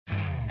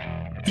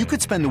You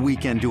could spend the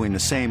weekend doing the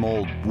same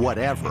old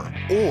whatever,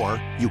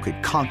 or you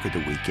could conquer the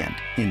weekend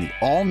in the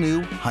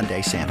all-new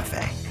Hyundai Santa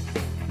Fe.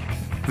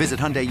 Visit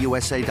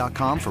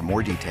HyundaiUSA.com for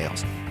more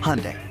details.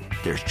 Hyundai,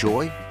 there's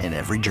joy in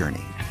every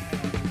journey.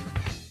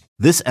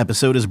 This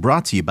episode is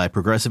brought to you by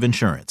Progressive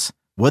Insurance.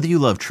 Whether you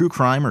love true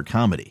crime or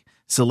comedy,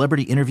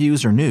 celebrity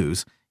interviews or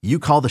news, you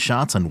call the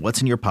shots on what's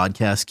in your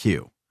podcast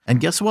queue. And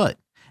guess what?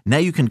 Now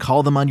you can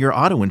call them on your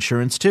auto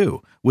insurance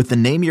too with the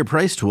Name Your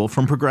Price tool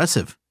from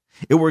Progressive.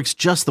 It works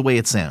just the way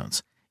it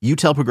sounds. You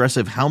tell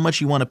Progressive how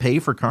much you want to pay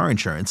for car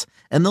insurance,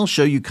 and they'll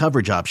show you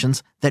coverage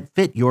options that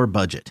fit your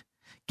budget.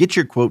 Get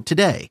your quote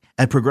today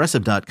at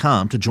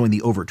Progressive.com to join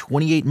the over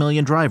 28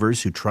 million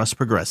drivers who trust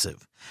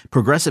Progressive.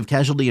 Progressive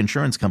Casualty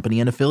Insurance Company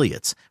and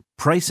Affiliates.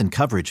 Price and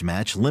coverage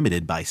match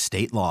limited by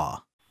state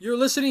law. You're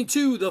listening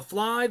to the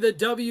Fly the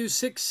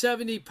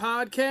W670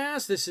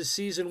 podcast. This is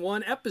season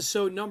 1,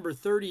 episode number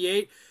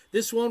 38.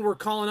 This one we're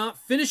calling out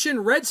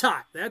Finishing Reds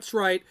Hot. That's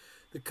right.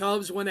 The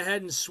Cubs went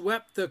ahead and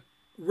swept the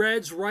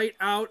Reds right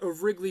out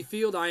of Wrigley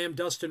Field. I am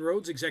Dustin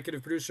Rhodes,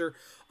 executive producer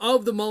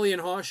of the Mully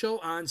and Haw Show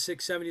on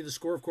 670 The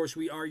Score. Of course,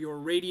 we are your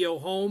radio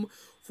home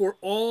for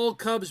all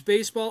Cubs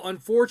baseball.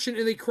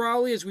 Unfortunately,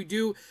 Crowley, as we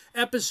do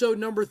episode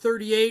number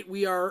 38,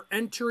 we are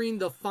entering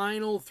the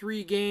final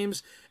 3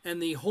 games,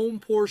 and the home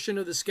portion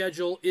of the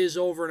schedule is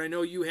over. And I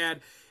know you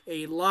had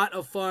a lot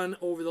of fun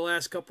over the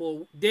last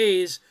couple of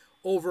days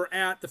over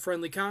at the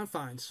Friendly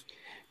Confines.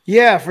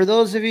 Yeah, for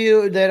those of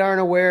you that aren't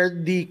aware,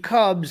 the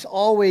Cubs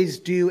always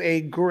do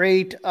a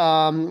great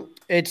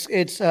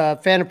it's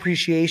fan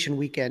appreciation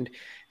weekend.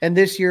 And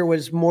this year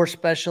was more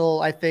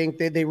special. I think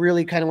they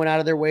really kind of went out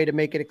of their way to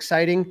make it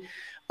exciting.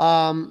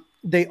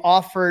 They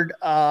offered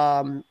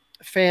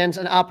fans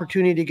an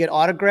opportunity to get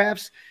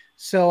autographs.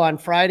 So on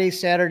Friday,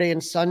 Saturday,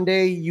 and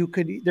Sunday,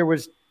 there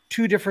was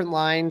 2 different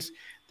lines.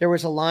 There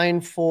was a line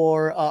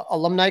for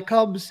alumni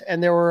Cubs,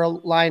 and there were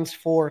lines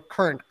for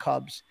current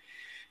Cubs.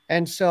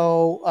 And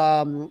so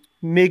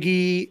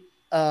Miggy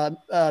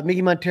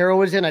Montero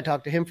was in. I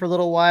talked to him for a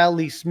little while.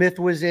 Lee Smith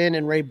was in,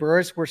 and Ray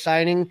Burris were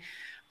signing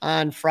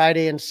on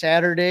Friday and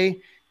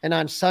Saturday. And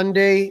on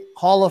Sunday,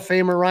 Hall of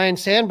Famer Ryan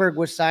Sandberg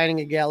was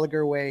signing at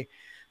Gallagher Way.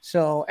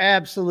 So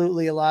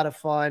absolutely a lot of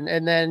fun.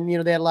 And then,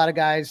 they had a lot of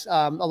guys,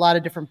 a lot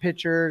of different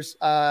pitchers.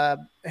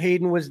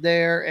 Hayden was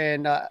there,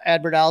 and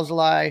Adbert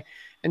Alzolay,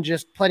 and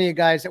just plenty of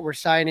guys that were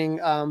signing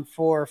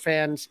for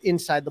fans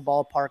inside the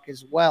ballpark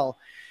as well.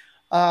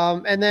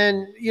 And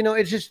then,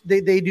 it's just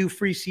they do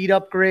free seat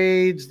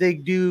upgrades. They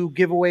do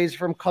giveaways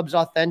from Cubs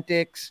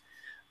Authentics,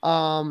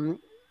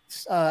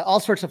 all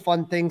sorts of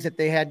fun things that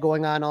they had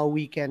going on all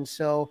weekend.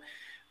 So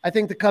I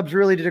think the Cubs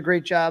really did a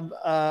great job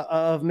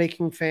of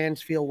making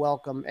fans feel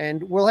welcome.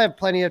 And we'll have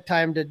plenty of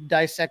time to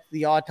dissect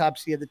the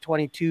autopsy of the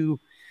 22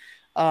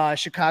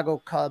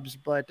 Chicago Cubs.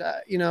 But,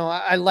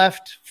 I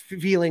left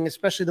feeling,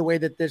 especially the way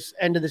that this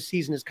end of the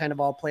season is kind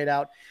of all played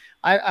out,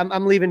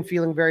 I'm leaving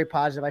feeling very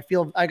positive. I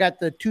feel I got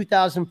the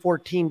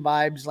 2014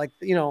 vibes, like,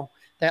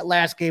 that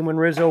last game when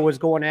Rizzo was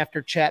going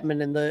after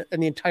Chapman and the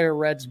entire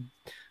Reds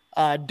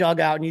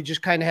dugout, and you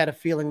just kind of had a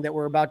feeling that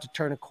we're about to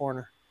turn a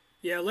corner.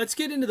 Yeah, let's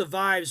get into the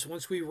vibes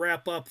once we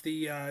wrap up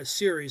the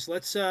series.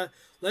 Let's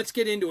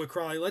get into it,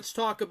 Crawley. Let's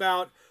talk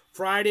about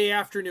Friday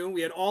afternoon. We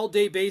had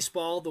all-day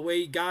baseball, the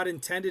way God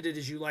intended it,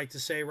 as you like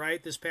to say,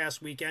 right, this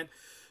past weekend.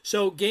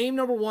 So game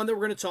number 1 that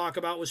we're going to talk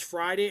about was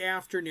Friday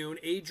afternoon.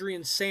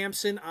 Adrian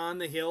Sampson on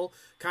the hill,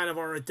 kind of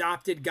our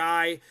adopted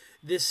guy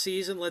this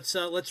season. Let's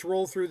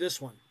roll through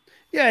this one.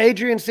 Yeah,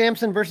 Adrian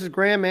Sampson versus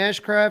Graham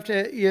Ashcraft.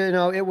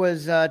 It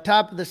was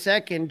top of the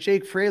second.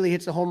 Jake Fraley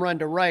hits a home run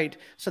to right.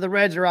 So the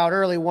Reds are out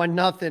early,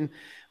 1-0.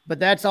 But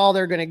that's all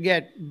they're going to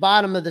get.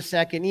 Bottom of the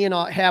second, Ian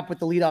Happ with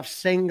the leadoff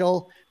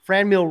single.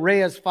 Franmil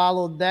Reyes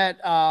followed that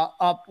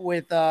up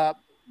with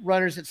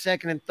runners at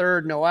second and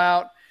third, no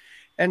out.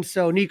 And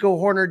so Nico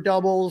Horner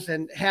doubles,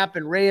 and Happ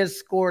and Reyes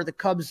score. The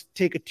Cubs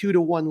take a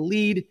 2-1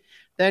 lead.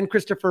 Then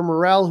Christopher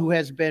Morel, who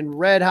has been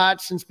red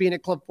hot since being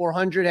at Club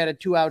 400, had a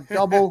 2-out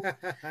double.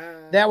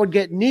 That would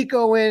get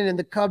Nico in, and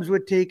the Cubs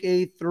would take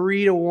a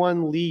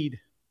 3-1 lead.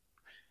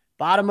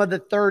 Bottom of the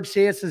third,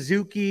 Seiya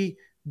Suzuki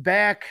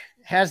back,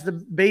 has the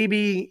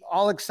baby,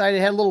 all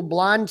excited, had a little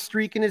blonde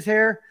streak in his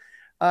hair.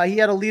 He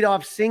had a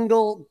leadoff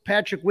single.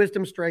 Patrick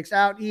Wisdom strikes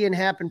out. Ian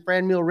Happ and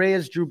Franmil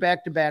Reyes drew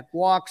back-to-back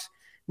walks.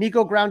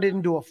 Nico grounded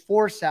into a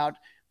force out.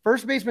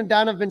 First baseman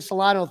Donovan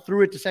Solano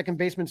threw it to second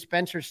baseman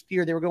Spencer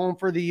Steer. They were going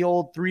for the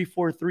old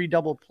 3-4-3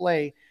 double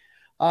play.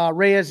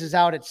 Reyes is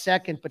out at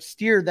second, but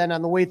Steer then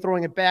on the way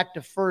throwing it back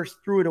to first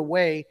threw it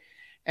away.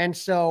 And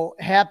so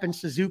Happ and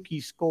Suzuki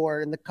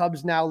scored, and the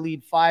Cubs now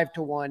lead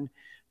 5-1.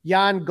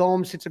 Yan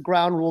Gomes hits a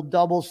ground rule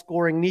double,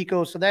 scoring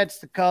Nico. So that's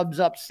the Cubs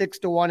up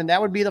 6-1, and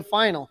that would be the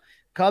final.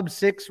 Cubs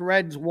 6,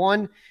 Reds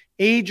 1.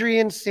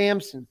 Adrian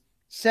Sampson,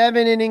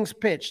 7 innings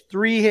pitched,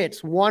 3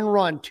 hits, 1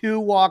 run, 2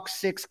 walks,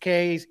 6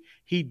 Ks.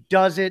 He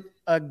does it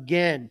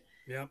again.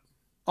 Yep.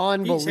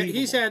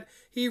 Unbelievable.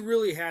 He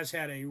really has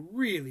had a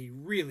really,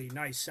 really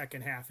nice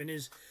second half. And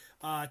his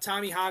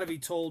Tommy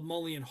Hotovy told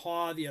Mully and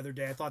Haw the other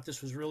day, I thought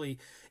this was really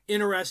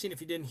interesting.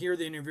 If you didn't hear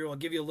the interview, I'll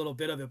give you a little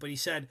bit of it. But he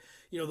said,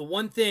 the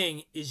one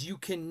thing is you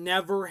can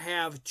never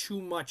have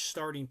too much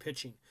starting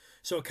pitching.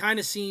 So it kind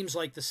of seems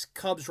like the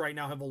Cubs right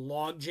now have a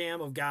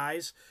logjam of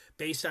guys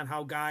based on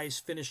how guys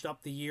finished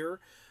up the year.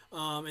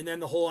 And then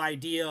the whole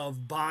idea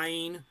of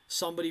buying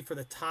somebody for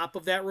the top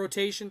of that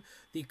rotation.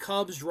 The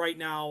Cubs right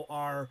now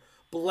are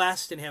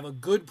blessed and have a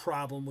good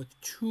problem with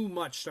too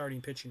much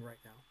starting pitching right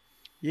now.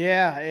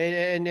 Yeah,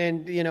 and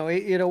and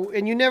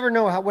you never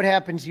know what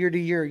happens year to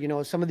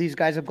year. Some of these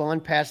guys have gone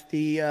past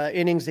the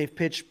innings they've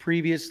pitched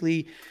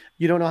previously.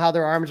 You don't know how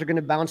their arms are going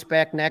to bounce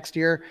back next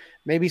year.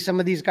 Maybe some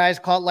of these guys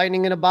caught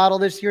lightning in a bottle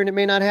this year, and it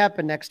may not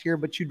happen next year.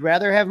 But you'd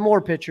rather have more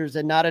pitchers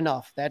than not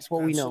enough. That's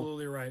what we know.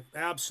 Absolutely right.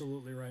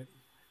 Absolutely right.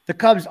 The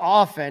Cubs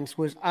offense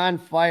was on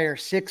fire.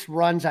 6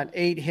 runs on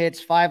 8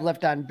 hits, 5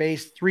 left on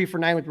base, 3 for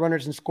 9 with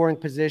runners in scoring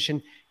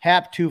position.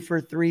 Happ 2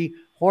 for 3.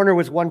 Horner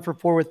was 1 for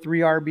 4 with 3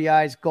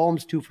 RBIs.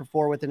 Gomes 2 for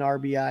 4 with an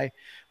RBI.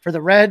 For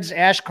the Reds,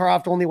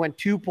 Ashcroft only went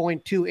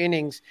 2.2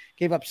 innings,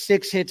 gave up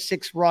 6 hits,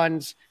 6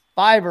 runs,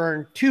 5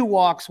 earned, 2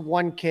 walks,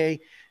 1 K.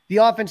 The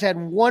offense had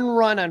 1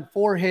 run on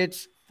 4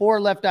 hits,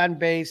 4 left on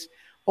base,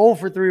 0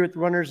 for 3 with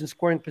runners in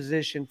scoring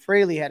position.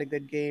 Fraley had a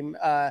good game.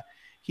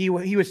 He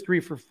was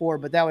 3 for 4,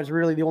 but that was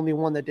really the only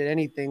one that did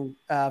anything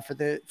for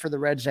the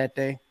Reds that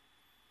day.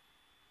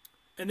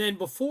 And then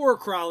before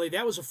Crowley,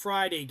 that was a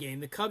Friday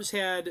game. The Cubs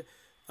had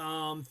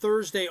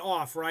Thursday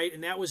off, right?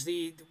 And that was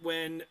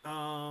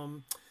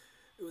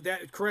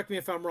correct me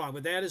if I'm wrong,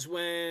 but that is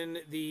when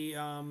the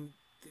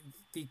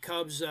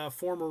Cubs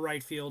former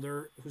right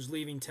fielder who's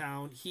leaving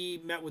town, he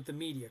met with the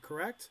media,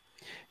 correct?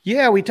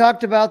 Yeah, we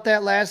talked about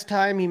that last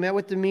time. He met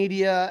with the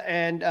media,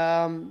 and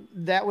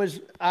that was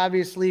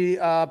obviously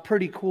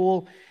pretty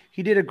cool.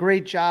 He did a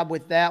great job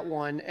with that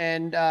one.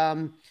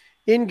 And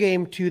in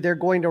game 2, they're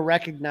going to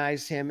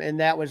recognize him, and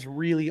that was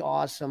really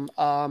awesome.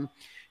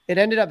 It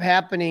ended up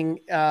happening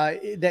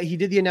that he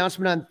did the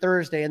announcement on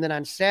Thursday, and then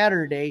on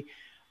Saturday,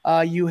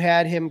 you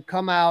had him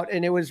come out,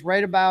 and it was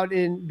right about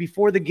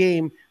before the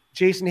game.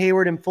 Jason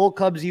Hayward in full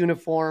Cubs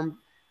uniform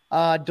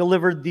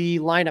delivered the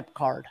lineup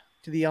card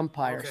to the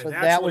umpire. Okay, so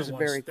that was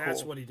very cool.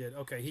 That's what he did.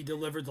 Okay, he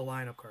delivered the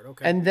lineup card.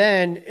 Okay. And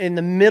then in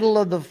the middle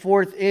of the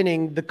 4th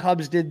inning, the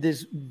Cubs did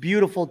this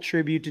beautiful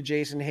tribute to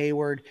Jason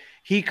Hayward.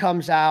 He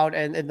comes out,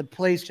 and the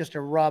place just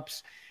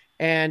erupts.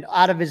 And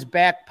out of his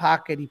back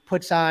pocket, he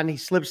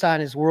slips on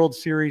his World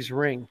Series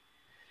ring.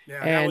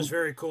 Yeah, that was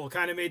very cool.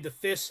 Kind of made the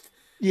fist.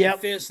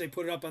 Yep. They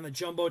put it up on the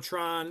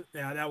Jumbotron.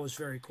 Yeah, that was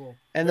very cool.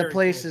 And very the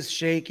place cool. is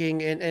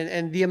shaking.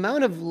 And the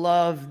amount of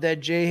love that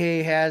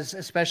J.Hay has,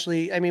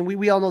 especially, I mean,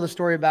 we all know the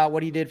story about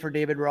what he did for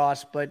David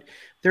Ross, but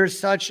there's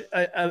such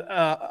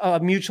a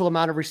mutual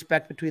amount of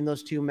respect between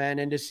those two men.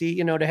 And to see,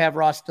 to have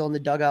Ross still in the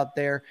dugout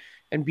there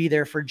and be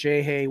there for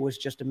J.Hay was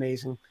just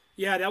amazing.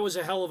 Yeah, that was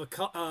a hell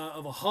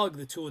of a hug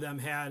the two of them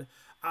had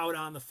out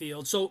on the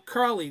field. So,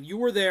 Carly, you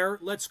were there.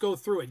 Let's go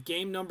through it.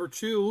 Game number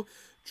 2,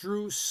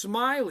 Drew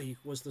Smiley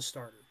was the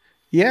starter.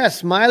 Yeah,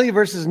 Smiley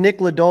versus Nick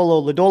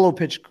Lodolo. Lodolo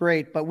pitched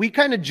great, but we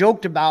kind of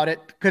joked about it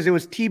because it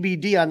was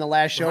TBD on the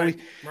last show.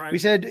 Right. We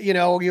said, we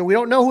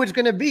don't know who it's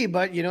going to be,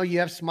 but, you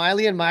have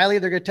Smiley and Miley.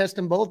 They're going to test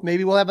them both.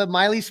 Maybe we'll have a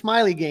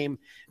Miley-Smiley game.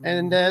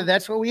 And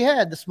that's what we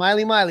had, the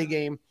Smiley-Miley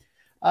game.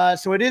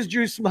 So it is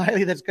Drew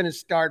Smiley that's going to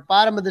start.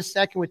 Bottom of the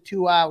 2nd with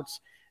 2 outs.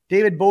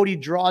 David Bodie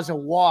draws a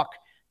walk.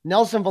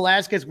 Nelson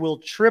Velasquez will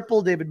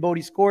triple. David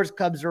Bodie scores.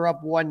 Cubs are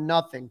up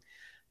 1-0.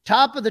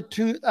 Top of the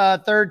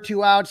 3rd,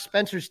 2 outs.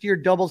 Spencer Steer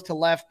doubles to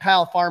left.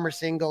 Kyle Farmer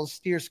singles.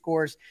 Steer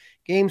scores.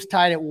 Game's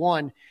tied at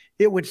 1.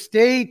 It would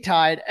stay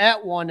tied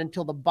at 1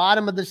 until the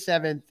bottom of the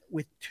 7th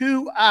with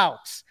 2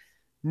 outs.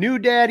 New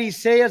daddy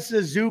Seiya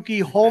Suzuki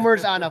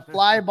homers on a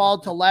fly ball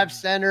to left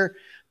center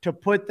to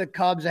put the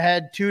Cubs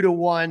ahead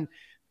 2-1.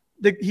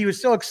 He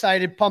was so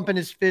excited, pumping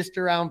his fist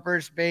around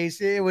first base.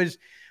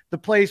 The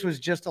place was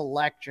just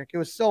electric. It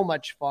was so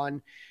much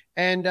fun.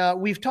 And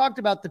we've talked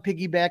about the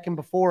piggybacking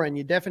before, and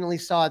you definitely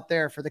saw it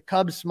there. For the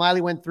Cubs,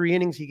 Smiley went 3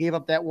 innings. He gave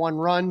up that 1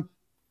 run.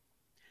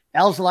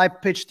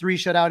 Alzolay pitched 3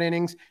 shutout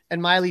innings,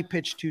 and Miley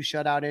pitched 2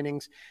 shutout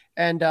innings.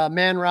 And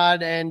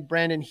Manrod and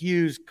Brandon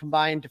Hughes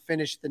combined to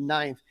finish the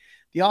 9th.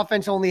 The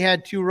offense only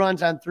had 2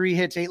 runs on 3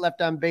 hits, 8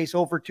 left on base,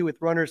 0 for 2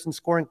 with runners in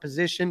scoring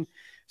position.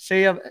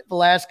 Seiya,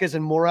 Velasquez,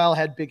 and Morel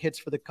had big hits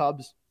for the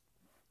Cubs.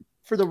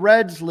 For the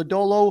Reds,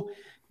 Lodolo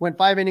went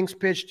 5 innings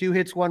pitched, 2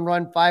 hits, 1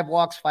 run, 5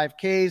 walks, 5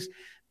 Ks.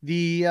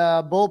 The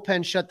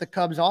bullpen shut the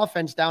Cubs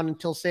offense down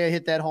until Seiya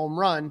hit that home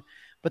run,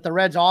 but the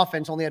Reds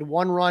offense only had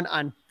 1 run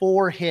on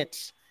 4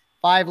 hits,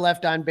 5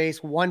 left on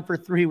base, 1 for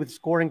 3 with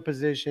scoring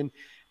position.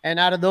 And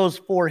out of those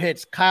 4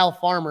 hits, Kyle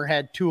Farmer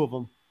had 2 of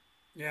them.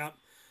 Yeah.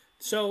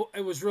 So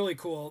it was really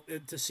cool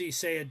to see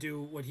Seiya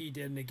do what he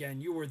did. And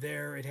again, you were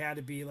there. It had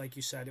to be, like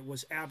you said, it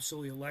was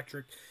absolutely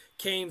electric.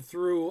 Came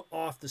through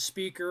off the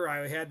speaker.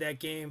 I had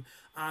that game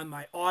on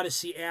my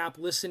Odyssey app,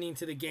 listening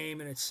to the game,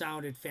 and it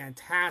sounded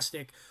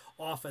fantastic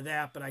off of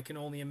that. But I can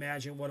only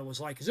imagine what it was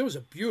like because it was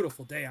a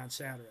beautiful day on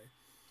Saturday.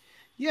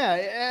 Yeah,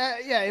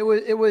 it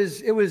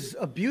was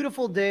a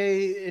beautiful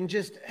day, and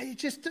just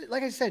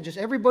like I said, just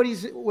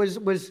everybody's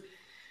was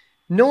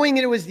knowing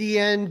it was the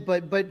end,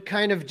 but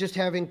kind of just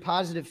having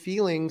positive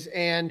feelings.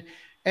 And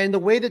the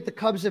way that the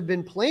Cubs have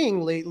been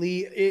playing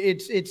lately,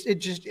 it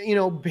just,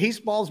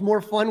 baseball's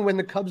more fun when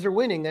the Cubs are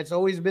winning. That's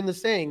always been the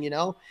saying,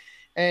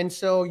 And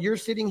so you're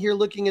sitting here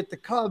looking at the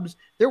Cubs.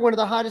 They're one of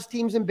the hottest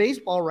teams in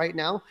baseball right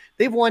now.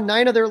 They've won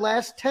 9 of their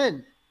last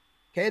 10.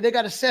 Okay. They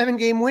got a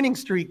 7-game winning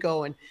streak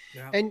going.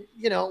 Yeah. And,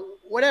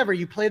 whatever,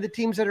 you play the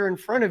teams that are in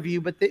front of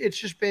you, but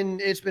it's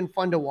been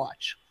fun to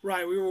watch.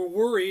 Right. We were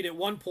worried at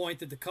one point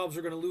that the Cubs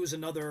were going to lose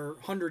another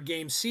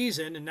 100-game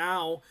season, and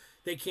now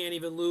they can't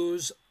even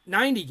lose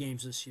 90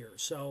 games this year.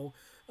 So,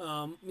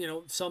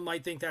 some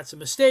might think that's a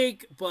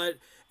mistake, but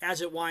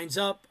as it winds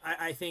up,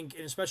 I think,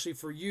 and especially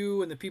for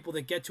you and the people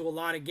that get to a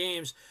lot of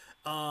games,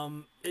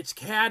 it's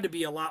had to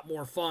be a lot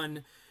more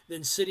fun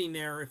than sitting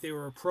there if they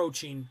were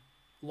approaching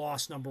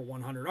loss number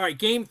 100. All right,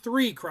 game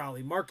 3,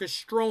 Crowley. Marcus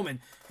Stroman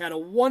had a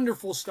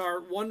wonderful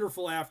start,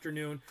 wonderful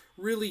afternoon,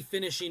 really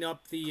finishing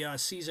up the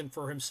season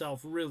for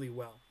himself really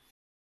well.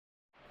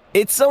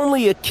 It's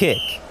only a kick,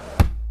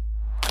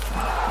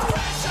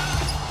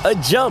 a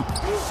jump,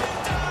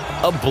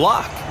 a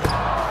block.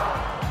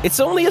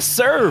 It's only a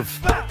serve.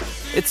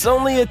 It's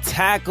only a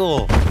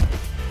tackle,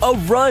 a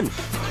run.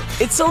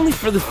 It's only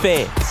for the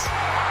fans.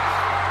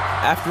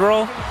 After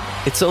all,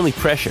 it's only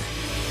pressure.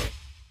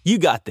 You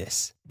got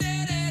this.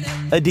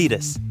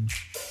 Adidas.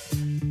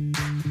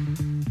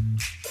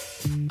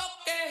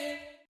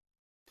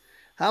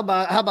 How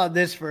about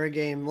this for a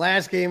game?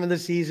 Last game of the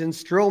season,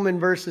 Stroman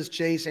versus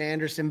Chase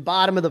Anderson.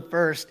 Bottom of the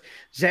first,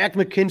 Zach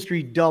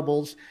McKinstry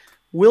doubles.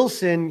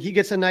 Wilson, he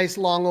gets a nice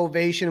long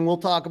ovation, and we'll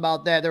talk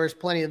about that. There was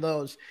plenty of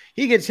those.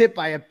 He gets hit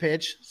by a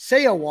pitch.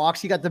 Seiya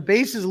walks. He got the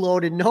bases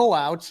loaded, no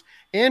outs.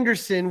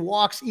 Anderson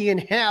walks Ian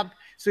Happ,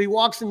 so he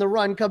walks in the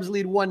run. Cubs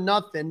lead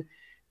 1-0.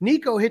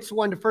 Nico hits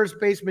one to first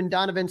baseman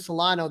Donovan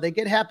Solano. They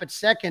get Happ at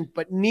second,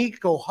 but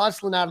Nico,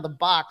 hustling out of the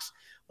box,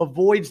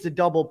 avoids the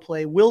double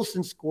play.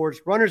 Wilson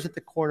scores. Runners at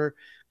the corner.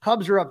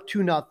 Cubs are up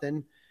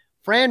 2-0.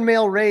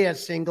 Franmil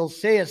Reyes singles.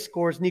 Seiya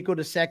scores. Nico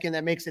to second.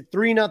 That makes it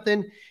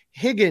 3-0.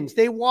 Higgins.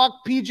 They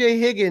walk P.J.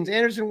 Higgins.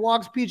 Anderson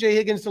walks P.J.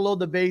 Higgins to load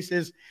the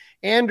bases.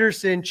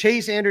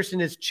 Chase Anderson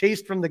is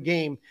chased from the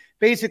game.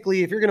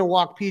 Basically, if you're going to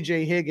walk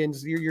P.J.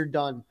 Higgins, you're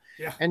done.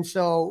 Yeah. And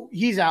so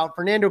he's out.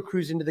 Fernando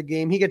Cruz into the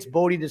game. He gets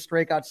Bodie to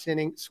strikeout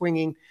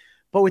swinging.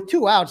 But with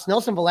 2 outs,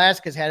 Nelson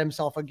Velasquez had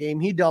himself a game.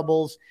 He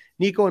doubles.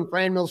 Nico and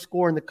Franmil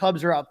score, and the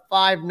Cubs are up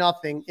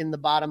 5-0 in the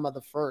bottom of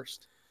the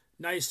first.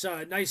 Nice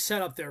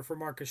setup there for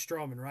Marcus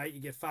Stroman, right? You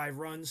get 5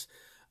 runs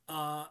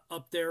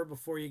up there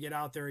before you get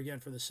out there again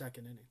for the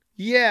second inning.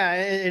 Yeah,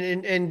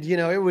 and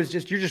it was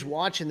just, you're just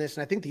watching this,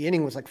 and I think the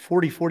inning was like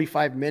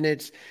 45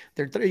 minutes.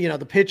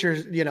 The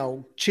pitchers,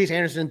 Chase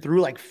Anderson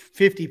threw like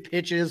 50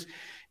 pitches.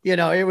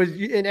 It was,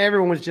 and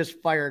everyone was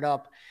just fired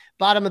up.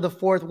 Bottom of the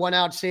fourth, 1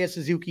 out, Seiya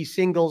Suzuki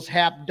singles,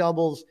 Happ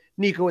doubles,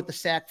 Nico with the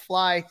sac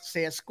fly.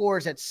 Seiya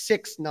scores at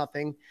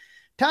 6-0.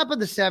 Top of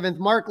the 7th,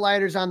 Mark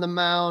Leiter's on the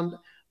mound.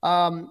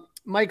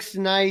 Mike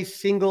Sinai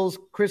singles,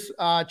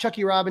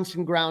 Chucky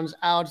Robinson grounds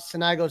out,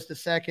 Sinai goes to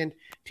second,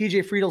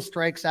 TJ Friedel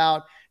strikes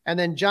out, and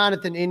then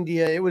Jonathan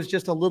India, it was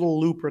just a little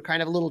looper,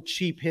 kind of a little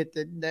cheap hit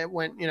that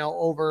went,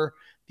 over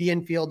the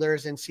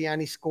infielders, and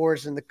Siani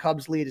scores, and the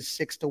Cubs lead is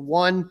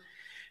 6-1.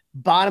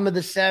 Bottom of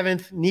the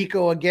 7th,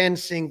 Nico again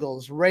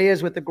singles.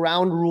 Reyes with the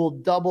ground rule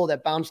double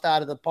that bounced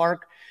out of the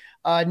park.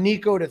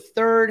 Nico to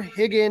third,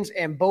 Higgins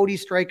and Bodie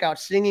strikeout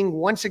singing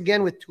once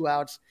again with 2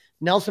 outs.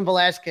 Nelson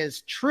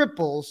Velasquez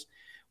triples.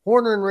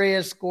 Horner and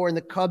Reyes score, and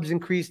the Cubs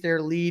increase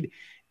their lead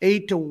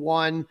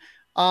 8-1.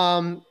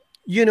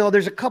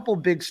 There's a couple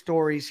big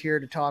stories here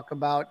to talk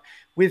about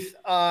with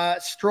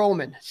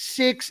Stroman.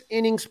 6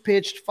 innings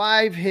pitched,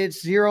 5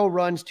 hits, 0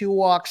 runs, 2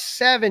 walks,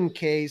 7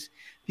 Ks.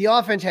 The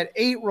offense had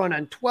 8 run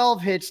on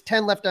 12 hits,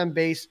 10 left on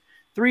base,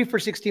 3 for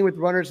 16 with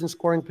runners in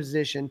scoring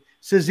position.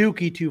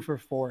 Suzuki 2 for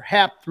 4,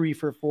 Happ 3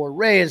 for 4,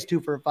 Reyes 2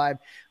 for 5,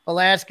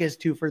 Velasquez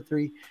 2 for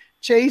 3.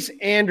 Chase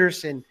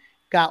Anderson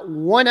got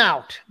 1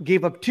 out,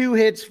 gave up 2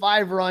 hits,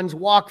 5 runs,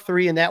 walked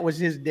 3, and that was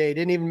his day.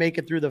 Didn't even make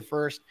it through the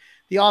first.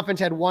 The offense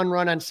had 1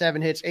 run on 7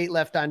 hits, 8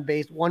 left on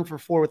base, 1 for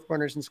 4 with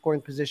runners in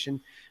scoring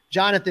position.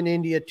 Jonathan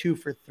India 2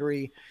 for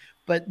 3.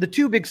 But the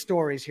 2 big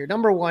stories here.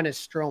 Number 1 is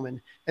Stroman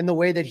and the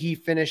way that he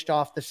finished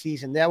off the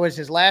season. That was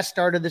his last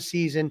start of the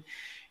season.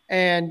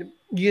 And,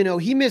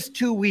 he missed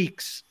 2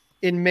 weeks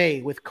in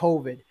May with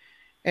COVID.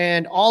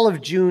 And all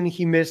of June,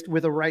 he missed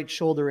with a right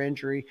shoulder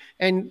injury.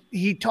 And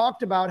he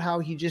talked about how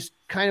he just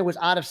kind of was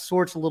out of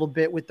sorts a little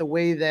bit with the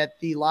way that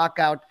the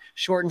lockout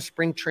shortened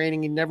spring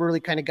training. He never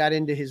really kind of got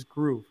into his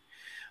groove.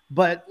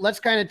 But let's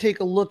kind of take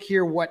a look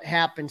here what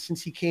happened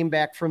since he came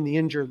back from the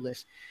injured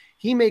list.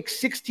 He makes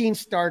 16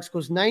 starts,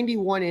 goes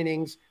 91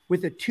 innings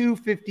with a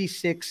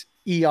 2.56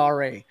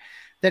 ERA.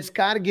 That's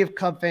got to give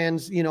Cub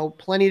fans,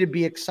 plenty to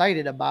be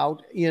excited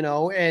about,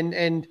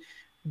 and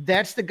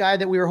that's the guy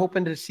that we were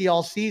hoping to see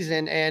all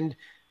season. And,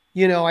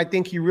 I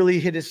think he really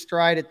hit his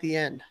stride at the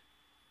end.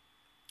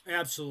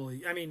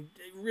 Absolutely. I mean,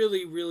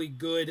 really, really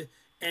good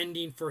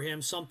ending for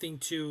him, something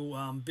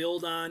to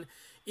build on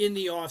in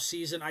the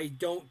offseason. I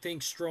don't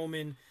think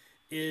Stroman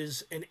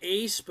is an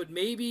ace, but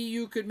maybe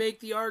you could make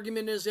the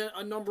argument as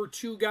a number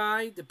 2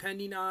 guy,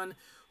 depending on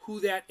who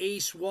that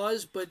ace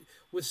was. But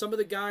with some of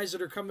the guys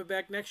that are coming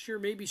back next year,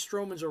 maybe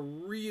Stroman's a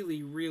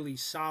really, really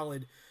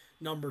solid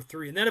number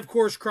 3. And then, of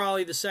course,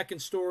 Crowley, the second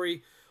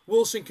story,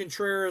 Wilson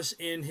Contreras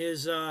in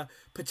his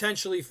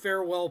potentially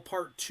farewell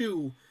part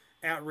 2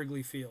 at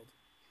Wrigley Field.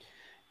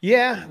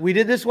 Yeah, we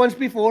did this once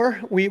before.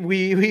 We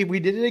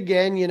did it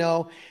again.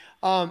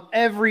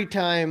 Every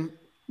time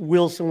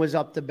Wilson was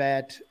up to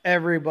bat,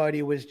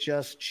 everybody was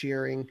just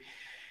cheering.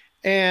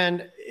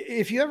 And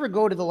if you ever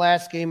go to the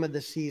last game of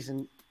the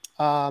season,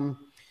 the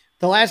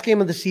last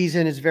game of the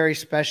season is very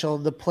special.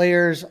 The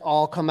players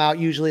all come out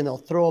usually and they'll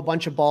throw a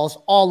bunch of balls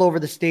all over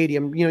the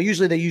stadium.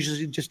 Usually they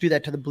just do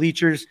that to the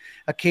bleachers,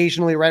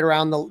 occasionally right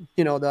around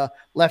the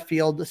left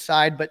field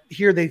side. But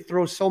here they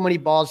throw so many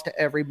balls to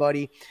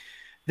everybody.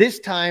 This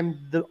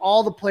time,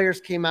 all the players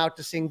came out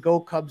to sing "Go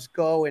Cubs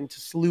Go" and to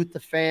salute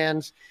the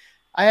fans.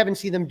 I haven't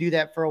seen them do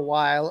that for a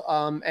while,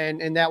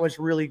 and that was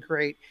really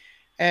great.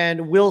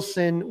 And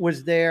Wilson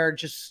was there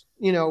just,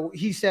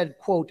 he said,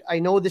 quote, "I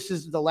know this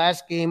is the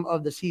last game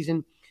of the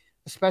season,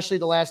 especially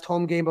the last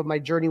home game of my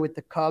journey with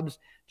the Cubs.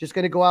 Just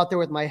going to go out there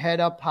with my head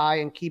up high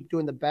and keep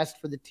doing the best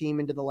for the team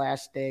into the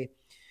last day."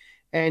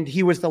 And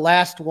he was the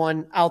last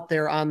one out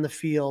there on the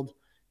field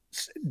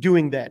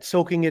doing that,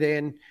 soaking it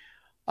in.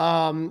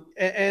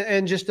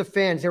 And just the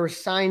fans, there were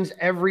signs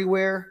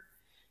everywhere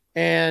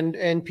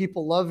and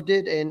people loved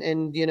it. And,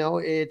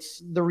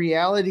 it's the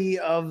reality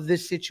of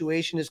this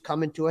situation is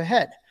coming to a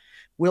head.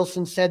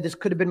 Wilson said, "This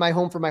could have been my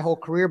home for my whole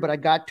career, but I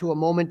got to a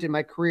moment in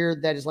my career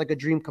that is like a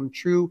dream come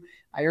true.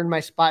 I earned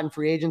my spot in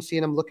free agency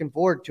and I'm looking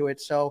forward to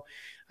it." So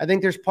I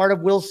think there's part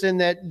of Wilson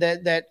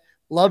that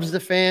loves the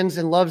fans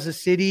and loves the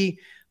city,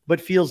 but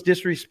feels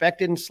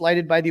disrespected and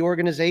slighted by the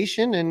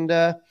organization.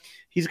 And,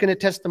 he's going to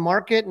test the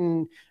market,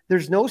 and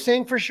there's no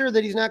saying for sure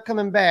that he's not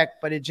coming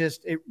back, but it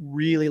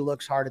really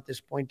looks hard at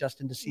this point,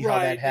 Dustin, to see how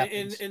that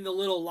happens. In the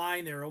little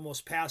line there,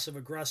 almost passive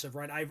aggressive,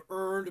 right? I've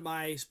earned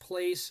my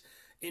place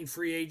in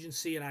free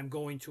agency and I'm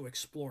going to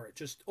explore it.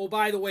 Just, oh,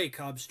 by the way,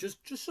 Cubs, just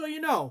so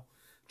you know,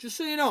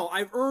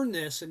 I've earned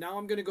this and now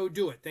I'm going to go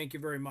do it. Thank you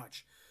very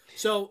much.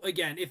 So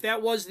again, if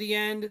that was the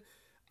end,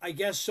 I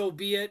guess so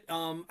be it.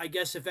 I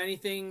guess if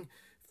anything,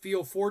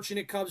 feel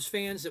fortunate, Cubs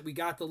fans, that we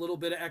got the little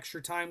bit of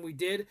extra time we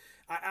did.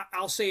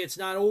 I'll say it's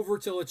not over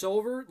till it's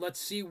over. Let's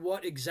see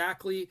what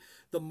exactly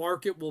the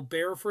market will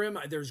bear for him.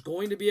 There's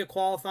going to be a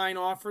qualifying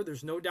offer.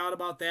 There's no doubt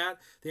about that.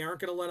 They aren't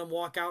going to let him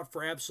walk out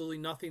for absolutely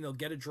nothing. They'll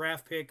get a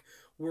draft pick,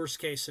 worst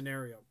case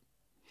scenario.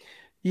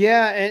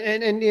 Yeah,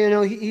 and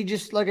he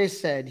just, like I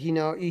said,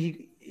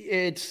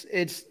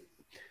 it's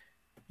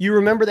you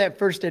remember that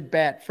first at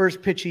bat,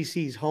 first pitch he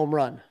sees, home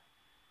run.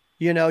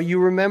 You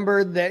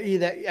remember that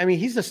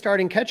he's the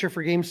starting catcher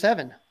for Game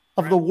 7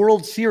 of the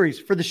World Series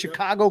for the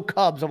Chicago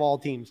Cubs of all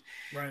teams.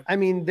 Right. I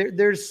mean,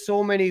 there's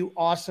so many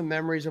awesome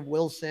memories of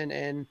Wilson,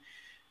 and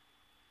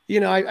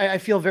I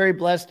feel very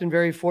blessed and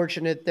very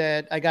fortunate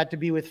that I got to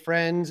be with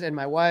friends and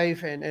my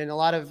wife and a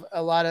lot of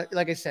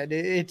like I said,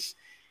 it's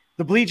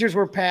the bleachers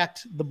were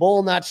packed, the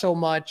bowl not so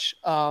much.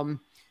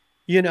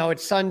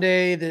 It's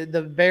Sunday,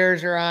 the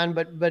Bears are on,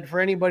 but for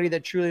anybody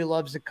that truly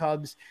loves the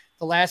Cubs,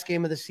 the last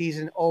game of the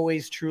season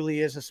always truly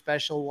is a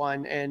special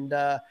one. And,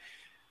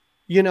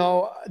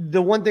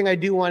 the one thing I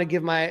do want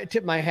to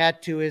tip my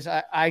hat to is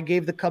I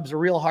gave the Cubs a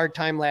real hard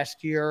time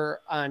last year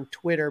on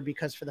Twitter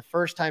because for the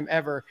first time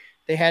ever,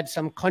 they had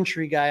some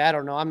country guy. I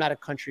don't know. I'm not a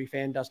country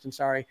fan, Dustin,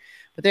 sorry.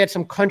 But they had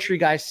some country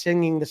guy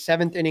singing the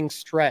 7th inning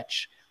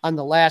stretch on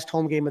the last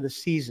home game of the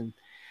season.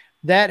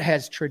 That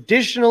has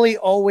traditionally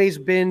always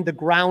been the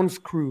grounds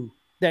crew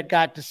that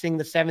got to sing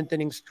the 7th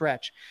inning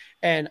stretch.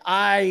 And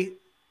I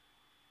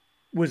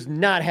was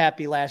not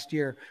happy last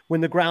year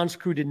when the grounds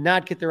crew did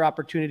not get their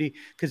opportunity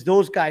because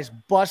those guys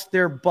bust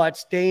their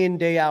butts day in,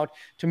 day out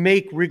to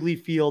make Wrigley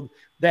Field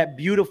that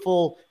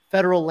beautiful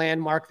federal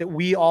landmark that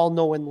we all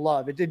know and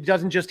love. It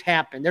doesn't just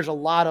happen. There's a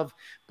lot of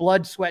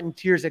blood, sweat, and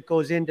tears that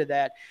goes into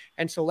that.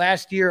 And so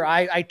last year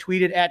I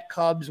tweeted at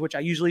Cubs, which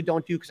I usually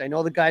don't do because I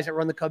know the guys that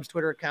run the Cubs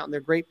Twitter account and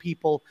they're great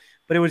people,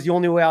 but it was the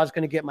only way I was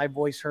going to get my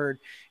voice heard.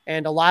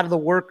 And a lot of the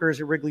workers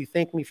at Wrigley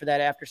thanked me for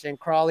that after saying,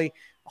 "Crawley,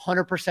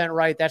 100%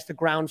 right. That's the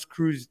grounds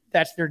crews.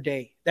 That's their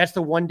day. That's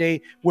the one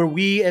day where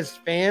we as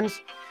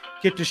fans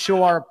get to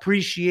show our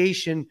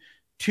appreciation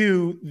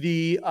to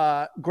the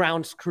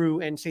grounds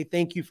crew and say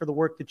thank you for the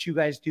work that you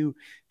guys do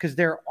because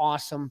they're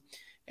awesome."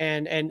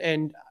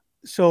 And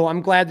so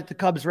I'm glad that the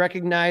Cubs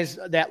recognized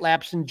that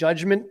lapse in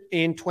judgment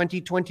in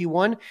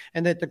 2021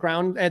 and that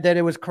that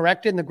it was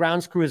corrected and the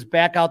grounds crew is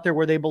back out there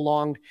where they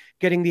belonged,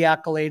 getting the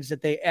accolades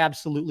that they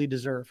absolutely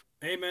deserve.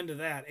 Amen to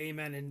that.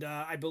 Amen. And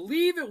I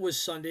believe it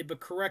was Sunday, but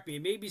correct me.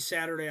 It may be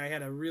Saturday. I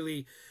had a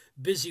really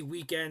busy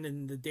weekend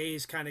and the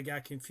days kind of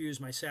got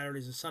confused, my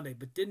Saturdays and Sunday.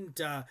 But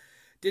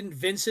didn't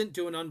Vincent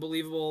do an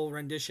unbelievable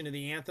rendition of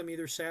the anthem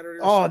either Saturday?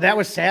 Oh, that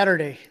was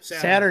Saturday.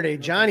 Saturday.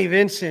 Okay. Johnny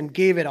Vincent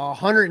gave it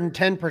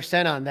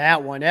 110% on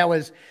that one. That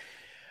was,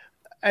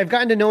 I've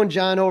gotten to know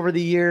John over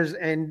the years,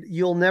 and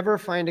you'll never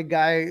find a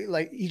guy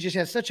like, he just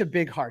has such a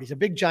big heart. He's a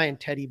big giant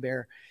teddy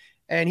bear,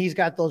 and he's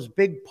got those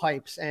big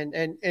pipes.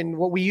 And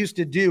what we used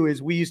to do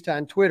is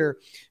on Twitter,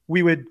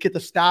 we would get the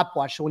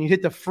stopwatch. So when you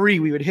hit the free,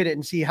 we would hit it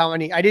and see how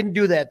many. I didn't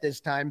do that this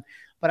time,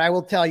 but I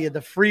will tell you,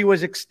 the free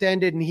was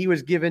extended, and he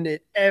was giving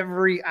it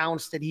every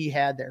ounce that he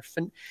had there.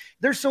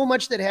 There's so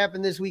much that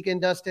happened this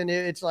weekend, Dustin.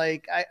 It's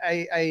like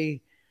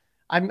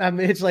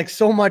it's like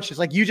so much. It's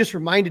like you just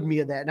reminded me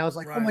of that, and I was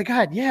like, right. Oh my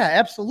God, yeah,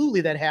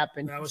 absolutely, that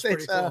happened. That was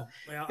pretty cool.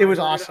 It was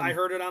awesome. I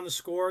heard it on the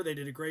score. They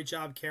did a great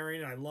job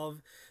carrying it. I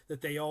love that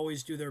they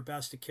always do their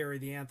best to carry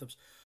the anthems.